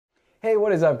Hey,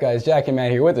 what is up guys? Jack and Matt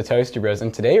here with the Toaster Bros,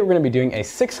 and today we're going to be doing a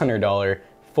 $600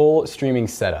 full streaming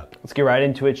setup. Let's get right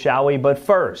into it, shall we? But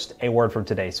first, a word from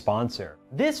today's sponsor.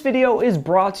 This video is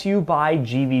brought to you by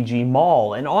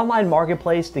GVGMall, an online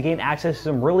marketplace to gain access to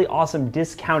some really awesome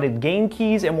discounted game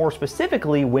keys and more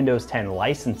specifically Windows 10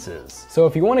 licenses. So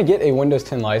if you want to get a Windows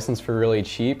 10 license for really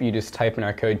cheap, you just type in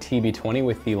our code TB20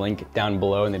 with the link down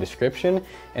below in the description,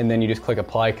 and then you just click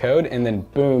apply code, and then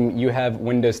boom, you have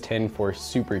Windows 10 for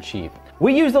super cheap.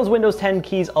 We use those Windows 10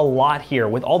 keys a lot here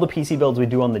with all the PC builds we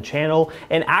do on the channel,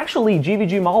 and actually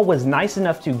GVGMall was nice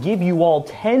enough to give you all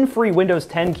 10 free Windows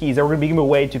 10 keys that we're going to be giving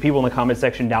away to people in the comment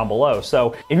section down below.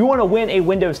 So if you want to win a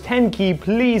Windows 10 key,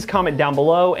 please comment down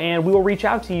below and we will reach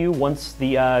out to you once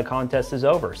the contest is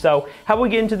over. So how about we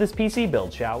get into this PC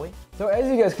build, shall we? So as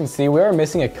you guys can see, we are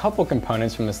missing a couple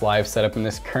components from this live setup in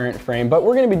this current frame, but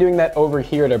we're going to be doing that over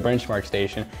here at our benchmark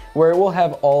station where we'll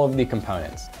have all of the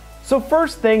components. So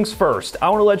first things first, I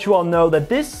want to let you all know that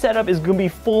this setup is going to be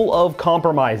full of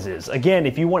compromises. Again,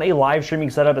 if you want a live streaming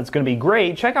setup that's going to be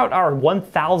great, check out our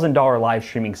 $1,000 live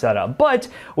streaming setup. But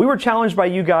we were challenged by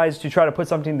you guys to try to put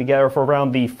something together for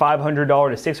around the $500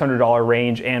 to $600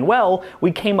 range, and well,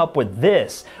 we came up with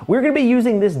this. We're going to be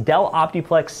using this Dell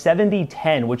Optiplex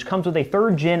 7010, which comes with a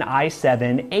 3rd gen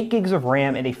i7, 8 gigs of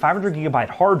RAM, and a 500 gigabyte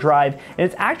hard drive, and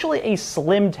it's actually a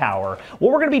slim tower.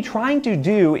 What we're going to be trying to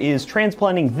do is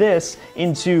transplanting this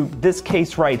into this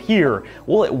case right here.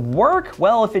 Will it work?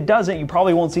 Well, if it doesn't, you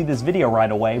probably won't see this video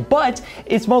right away, but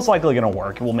it's most likely gonna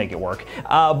work. We'll make it work.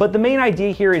 But the main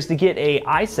idea here is to get a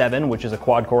i7, which is a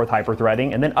quad core with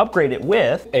hyper-threading, and then upgrade it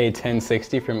with a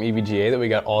 1060 from EVGA that we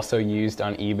got also used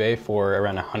on eBay for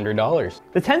around $100.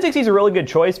 The 1060 is a really good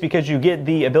choice because you get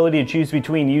the ability to choose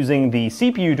between using the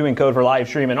CPU to encode for live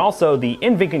stream and also the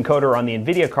NVENC encoder on the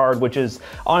NVIDIA card, which is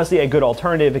honestly a good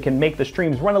alternative. It can make the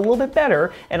streams run a little bit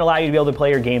better and allow you to be able to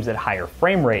play your games at higher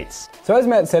frame rates. So as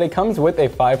Matt said, it comes with a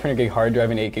 500 gig hard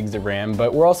drive and 8 gigs of RAM,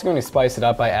 but we're also going to spice it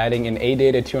up by adding an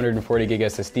ADATA 240 gig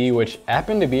SSD, which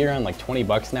happened to be around like 20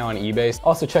 bucks now on eBay.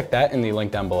 Also check that in the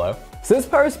link down below. So this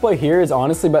power supply here is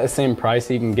honestly about the same price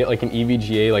you can get like an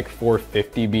EVGA like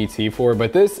 450 BT for,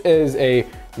 but this is a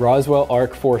Roswell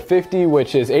ARC 450,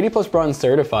 which is 80 plus bronze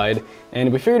certified,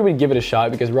 and we figured we'd give it a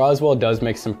shot because Roswell does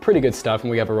make some pretty good stuff,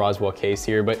 and we have a Roswell case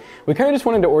here, but we kind of just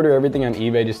wanted to order everything on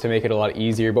eBay just to make it a lot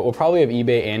easier, but we'll probably have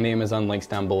eBay and Amazon links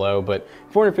down below, but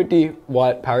 450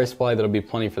 watt power supply, that'll be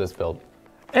plenty for this build.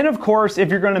 And of course, if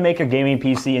you're going to make a gaming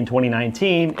PC in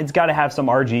 2019, it's got to have some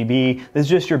RGB. This is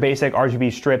just your basic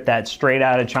RGB strip that's straight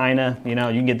out of China. You know,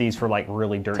 you can get these for like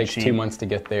really dirt cheap. Takes 2 months to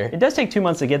get there. It does take 2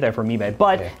 months to get there from eBay,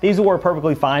 but these will work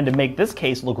perfectly fine to make this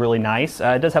case look really nice.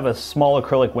 It does have a small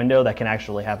acrylic window that can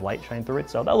actually have light shine through it,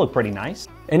 so that'll look pretty nice.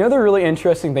 Another really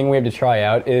interesting thing we have to try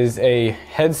out is a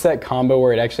headset combo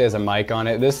where it actually has a mic on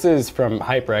it. This is from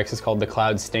HyperX. It's called the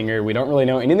Cloud Stinger. We don't really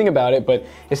know anything about it, but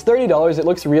it's $30. It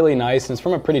looks really nice, and it's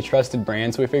from a pretty trusted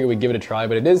brand, so we figured we'd give it a try,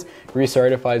 but it is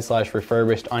recertified /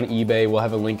 refurbished on eBay. We'll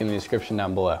have a link in the description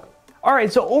down below. All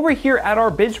right, so over here at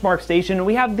our benchmark station,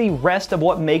 we have the rest of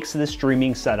what makes this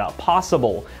streaming setup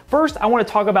possible. First, I want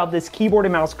to talk about this keyboard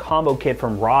and mouse combo kit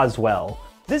from Roswell.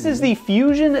 This is the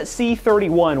Fusion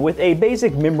C31 with a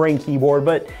basic membrane keyboard,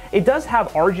 but it does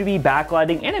have RGB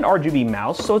backlighting and an RGB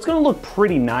mouse, so it's going to look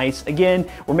pretty nice. Again,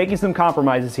 we're making some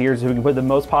compromises here so we can put the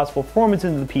most possible performance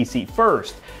into the PC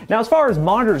first. Now, as far as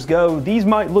monitors go, these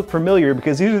might look familiar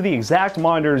because these are the exact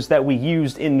monitors that we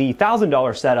used in the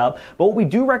 $1,000 setup, but what we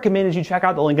do recommend is you check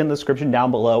out the link in the description down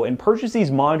below and purchase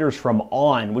these monitors from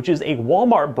On, which is a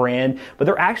Walmart brand, but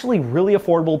they're actually really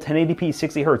affordable 1080p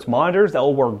 60Hz monitors that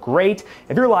will work great.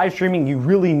 If you're live streaming, you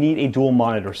really need a dual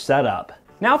monitor setup.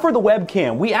 Now for the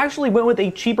webcam, we actually went with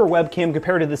a cheaper webcam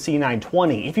compared to the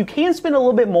C920. If you can spend a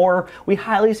little bit more, we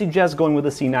highly suggest going with the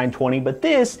C920, but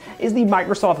this is the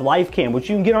Microsoft LifeCam,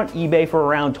 which you can get on eBay for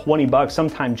around 20 bucks,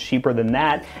 sometimes cheaper than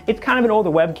that. It's kind of an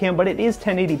older webcam, but it is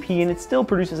 1080p and it still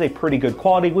produces a pretty good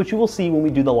quality, which you will see when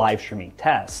we do the live streaming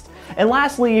test. And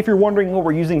lastly, if you're wondering what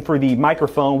we're using for the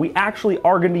microphone, we actually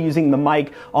are going to be using the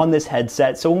mic on this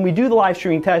headset. So when we do the live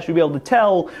streaming test, you'll be able to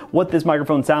tell what this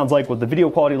microphone sounds like, what the video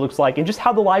quality looks like, and just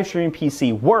how the live streaming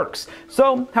PC works.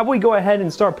 So how about we go ahead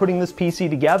and start putting this PC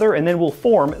together, and then we'll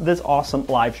form this awesome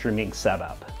live streaming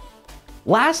setup.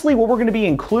 Lastly, what we're going to be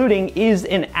including is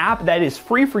an app that is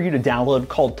free for you to download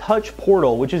called Touch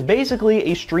Portal, which is basically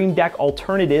a Stream Deck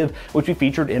alternative, which we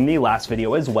featured in the last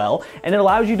video as well. And it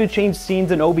allows you to change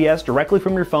scenes in OBS directly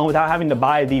from your phone without having to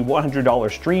buy the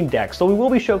 $100 Stream Deck. So we will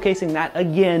be showcasing that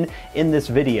again in this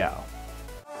video.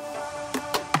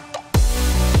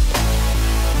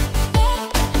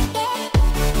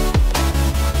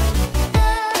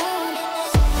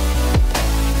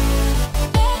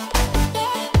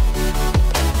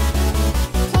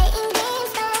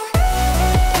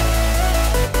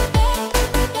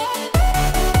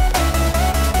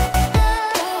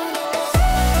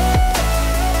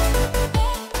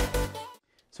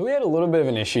 So we had a little bit of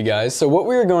an issue, guys. So what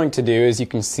we're going to do is, you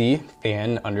can see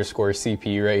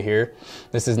fan_CPU right here.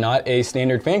 This is not a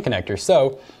standard fan connector.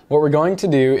 So what we're going to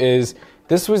do is,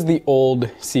 this was the old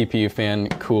CPU fan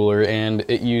cooler and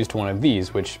it used one of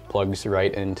these, which plugs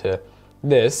right into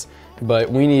this.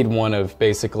 But we need one of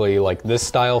basically like this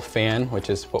style fan, which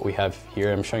is what we have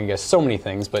here. I'm showing you guys so many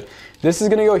things, but this is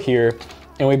gonna go here,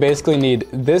 and we basically need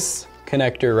this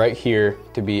connector right here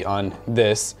to be on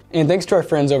this. And thanks to our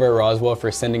friends over at Roswell for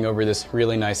sending over this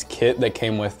really nice kit that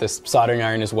came with this soldering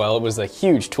iron as well. It was a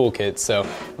huge toolkit, so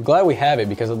I'm glad we have it,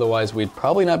 because otherwise we'd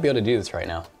probably not be able to do this right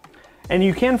now. And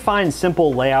you can find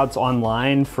simple layouts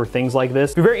online for things like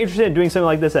this. If you're very interested in doing something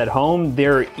like this at home,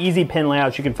 there are easy pin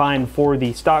layouts you can find for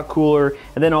the stock cooler,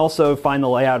 and then also find the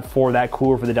layout for that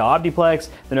cooler for the Dell Optiplex.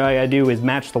 Then all you gotta do is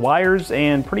match the wires,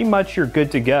 and pretty much you're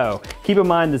good to go. Keep in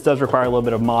mind, this does require a little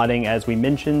bit of modding, as we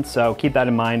mentioned, so keep that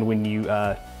in mind when you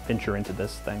venture into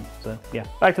this thing. So yeah,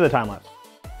 back to the time lapse.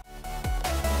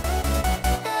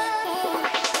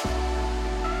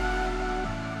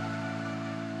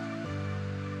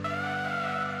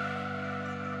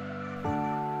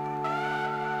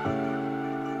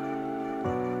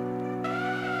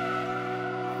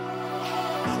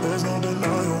 There's no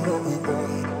denying what we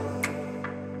want.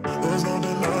 There's no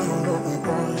denying what we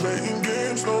want. Playing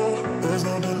games, no. There's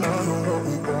no denying what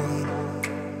we want.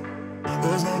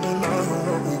 There's no denying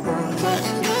what we want.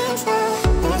 Playing games, no.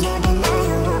 There's no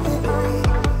denying what we want.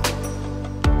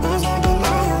 There's no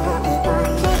denying what we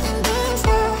want. Playing games,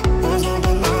 no. There's no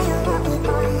denying what we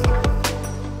want.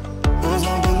 There's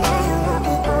no denying what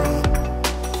we want.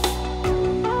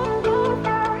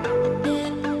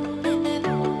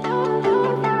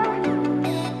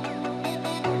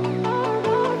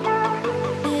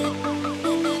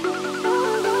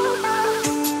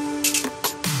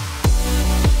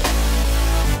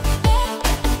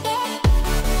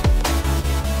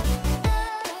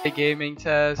 Gaming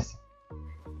test.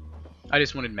 I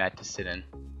just wanted Matt to sit in.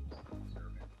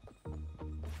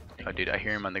 Oh dude, I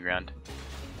hear him on the ground.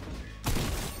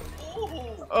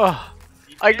 Oh,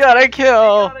 I got a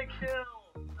kill!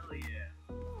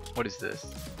 What is this?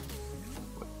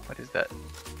 What is that?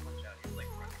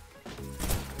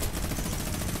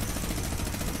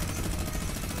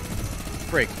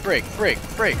 Break, break, break,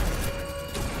 break!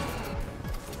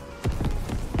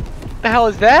 What the hell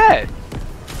is that?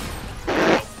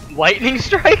 Lightning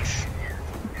strikes?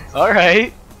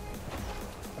 Alright.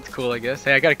 That's cool, I guess.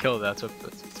 Hey, I got a kill though. That's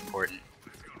what's important.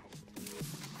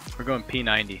 We're going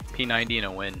P90. P90 and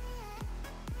a win.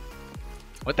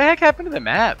 What the heck happened to the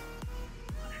map?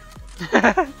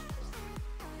 I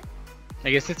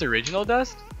guess it's original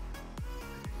dust?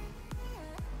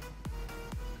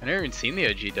 I never even seen the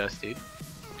OG dust, dude.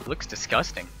 It looks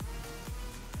disgusting.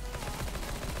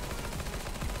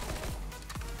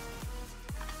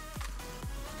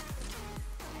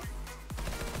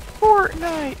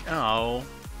 Fortnite! Oh.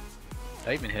 Did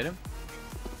I even hit him?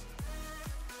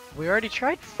 We already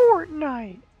tried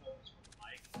Fortnite!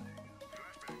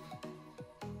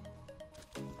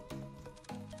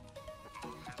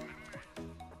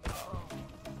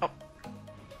 Oh.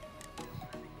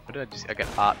 What did I just... I got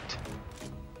opt.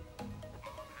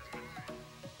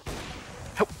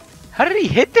 How did he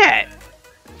hit that?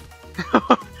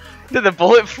 Did the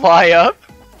bullet fly up?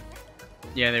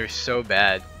 Yeah, they were so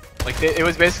bad. Like, it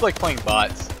was basically like playing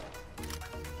bots.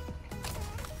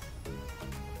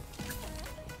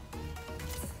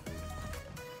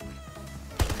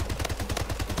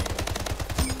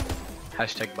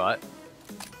 Hashtag bot.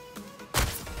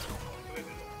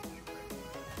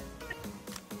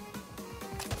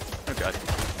 Oh god.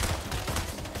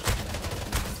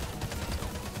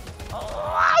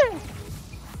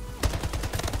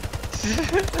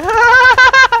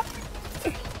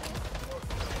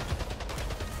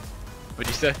 What'd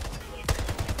you say?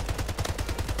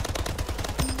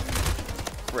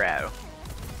 Bro.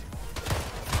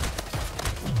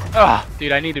 Ah,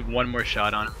 dude, I needed one more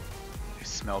shot on him. I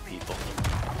smell people.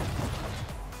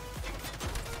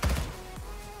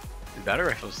 The battle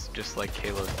rifle's just like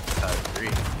Halo 3.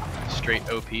 Straight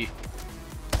OP.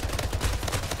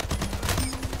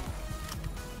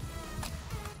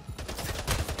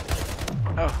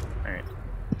 Oh, alright.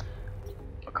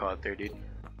 I'll call it there, dude.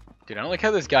 Dude, I don't like how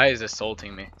this guy is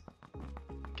assaulting me.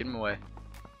 Get him away.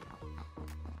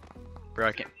 Bro,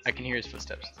 I can hear his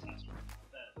footsteps.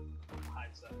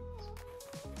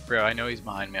 Bro, I know he's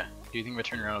behind me. Do you think if I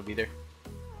turn around I'll be there?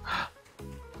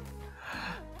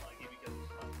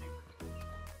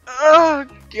 Oh,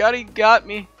 God, he got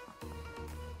me.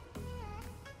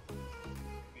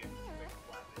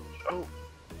 Oh,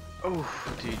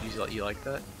 oh, dude, you like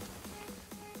that?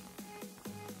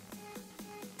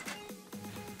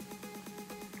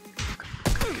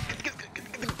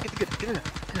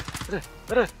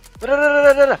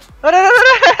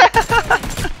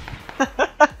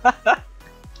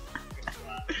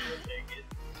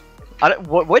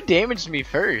 What damaged me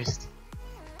first?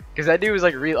 Because that dude was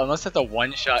like real, unless that's a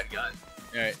one-shot gun.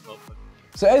 Alright, well.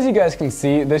 So as you guys can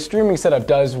see, the streaming setup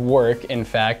does work, in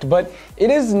fact, but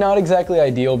it is not exactly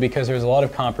ideal because there's a lot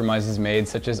of compromises made,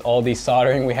 such as all the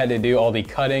soldering we had to do, all the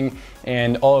cutting,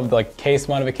 and all of the like case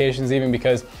modifications even,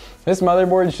 because this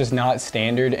motherboard is just not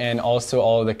standard, and also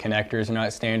all of the connectors are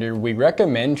not standard. We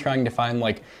recommend trying to find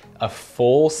like a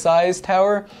full-size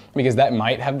tower, because that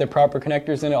might have the proper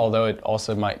connectors in it, although it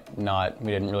also might not.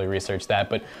 We didn't really research that.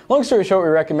 But long story short,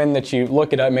 we recommend that you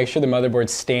look it up, make sure the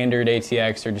motherboard's standard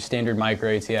ATX or just standard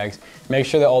micro ATX. Make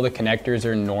sure that all the connectors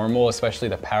are normal, especially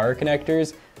the power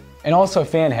connectors. And also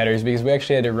fan headers, because we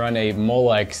actually had to run a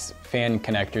Molex fan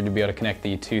connector to be able to connect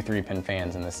the 2 3-pin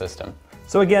fans in the system.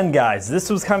 So again, guys, this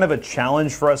was kind of a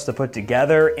challenge for us to put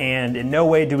together, and in no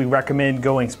way do we recommend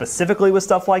going specifically with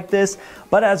stuff like this,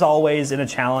 but as always, in a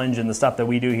challenge and the stuff that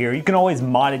we do here, you can always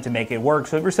mod it to make it work.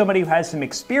 So if you're somebody who has some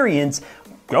experience,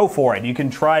 go for it. You can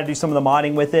try to do some of the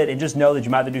modding with it, and just know that you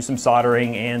might have to do some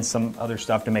soldering and some other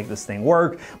stuff to make this thing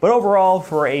work. But overall,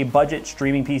 for a budget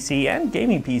streaming PC and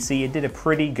gaming PC, it did a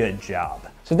pretty good job.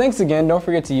 So thanks again. Don't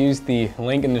forget to use the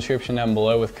link in the description down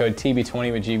below with code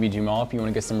TB20 with GVGMall if you want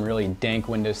to get some really dank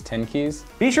Windows 10 keys.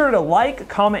 Be sure to like,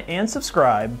 comment, and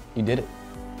subscribe. You did it.